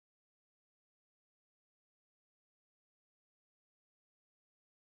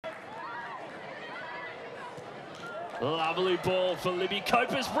Lovely ball for Libby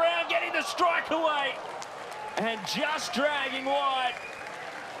Copus-Brown, getting the strike away and just dragging wide.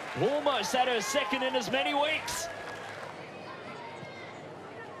 Almost had her second in as many weeks.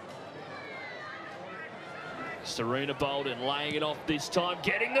 Serena Bolden laying it off this time,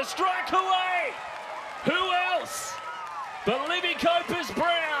 getting the strike away. Who else but Libby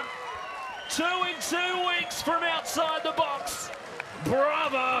Copus-Brown? 2 in 2 weeks from outside the box.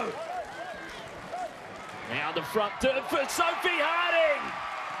 Bravo. Now the front third for Sophie Harding.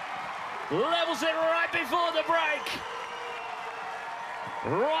 Levels it right before the break.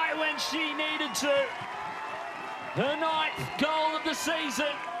 Right when she needed to. Her 9th goal of the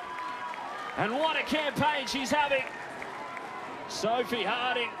season. And what a campaign she's having. Sophie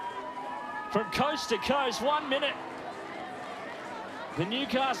Harding from coast to coast, 1 minute. The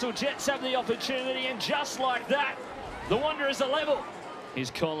Newcastle Jets have the opportunity, and just like that, the Wanderers are level.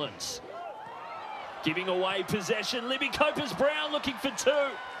 Here's Collins. Giving away possession. Libby Copus-Brown looking for 2.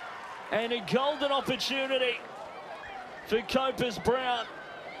 And a golden opportunity for Copus-Brown.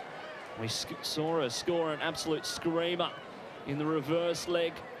 We saw her score an absolute screamer in the reverse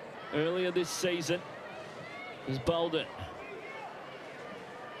leg earlier this season. There's Bolden.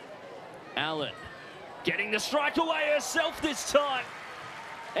 Allen getting the strike away herself this time.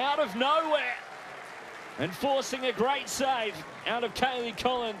 Out of nowhere. And forcing a great save out of Kaylee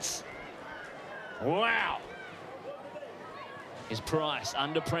Collins. Wow. Is Price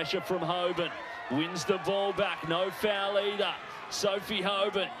under pressure from Hoban. Wins the ball back. No foul either. Sophie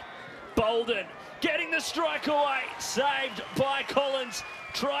Hoban. Bolden getting the strike away. Saved by Collins.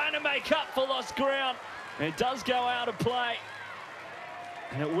 Trying to make up for lost ground. And it does go out of play.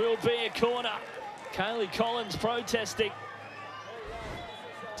 And it will be a corner. Kaylee Collins protesting.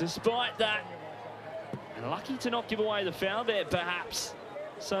 Despite that. And lucky to not give away the foul there, perhaps.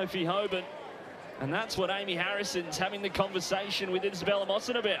 Sophie Hoban. And that's what Amy Harrison's having the conversation with Isabella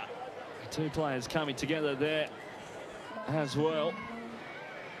Mawson about. 2 players coming together there as well.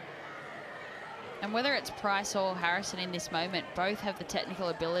 And whether it's Price or Harrison in this moment, both have the technical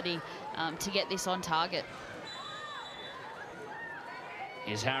ability to get this on target.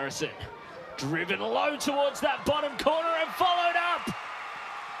 Here's Harrison. Driven low towards that bottom corner and followed up.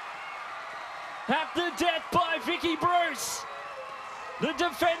 At the death by Vicky Bruce. The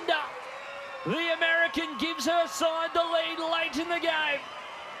defender. The American gives her side the lead late in the game.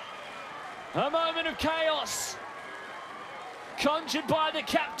 A moment of chaos. Conjured by the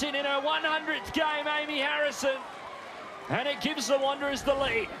captain in her 100th game, Amy Harrison. And it gives the Wanderers the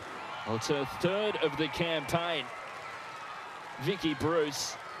lead. Well, it's her 3rd of the campaign. Vicky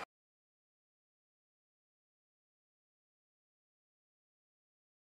Bruce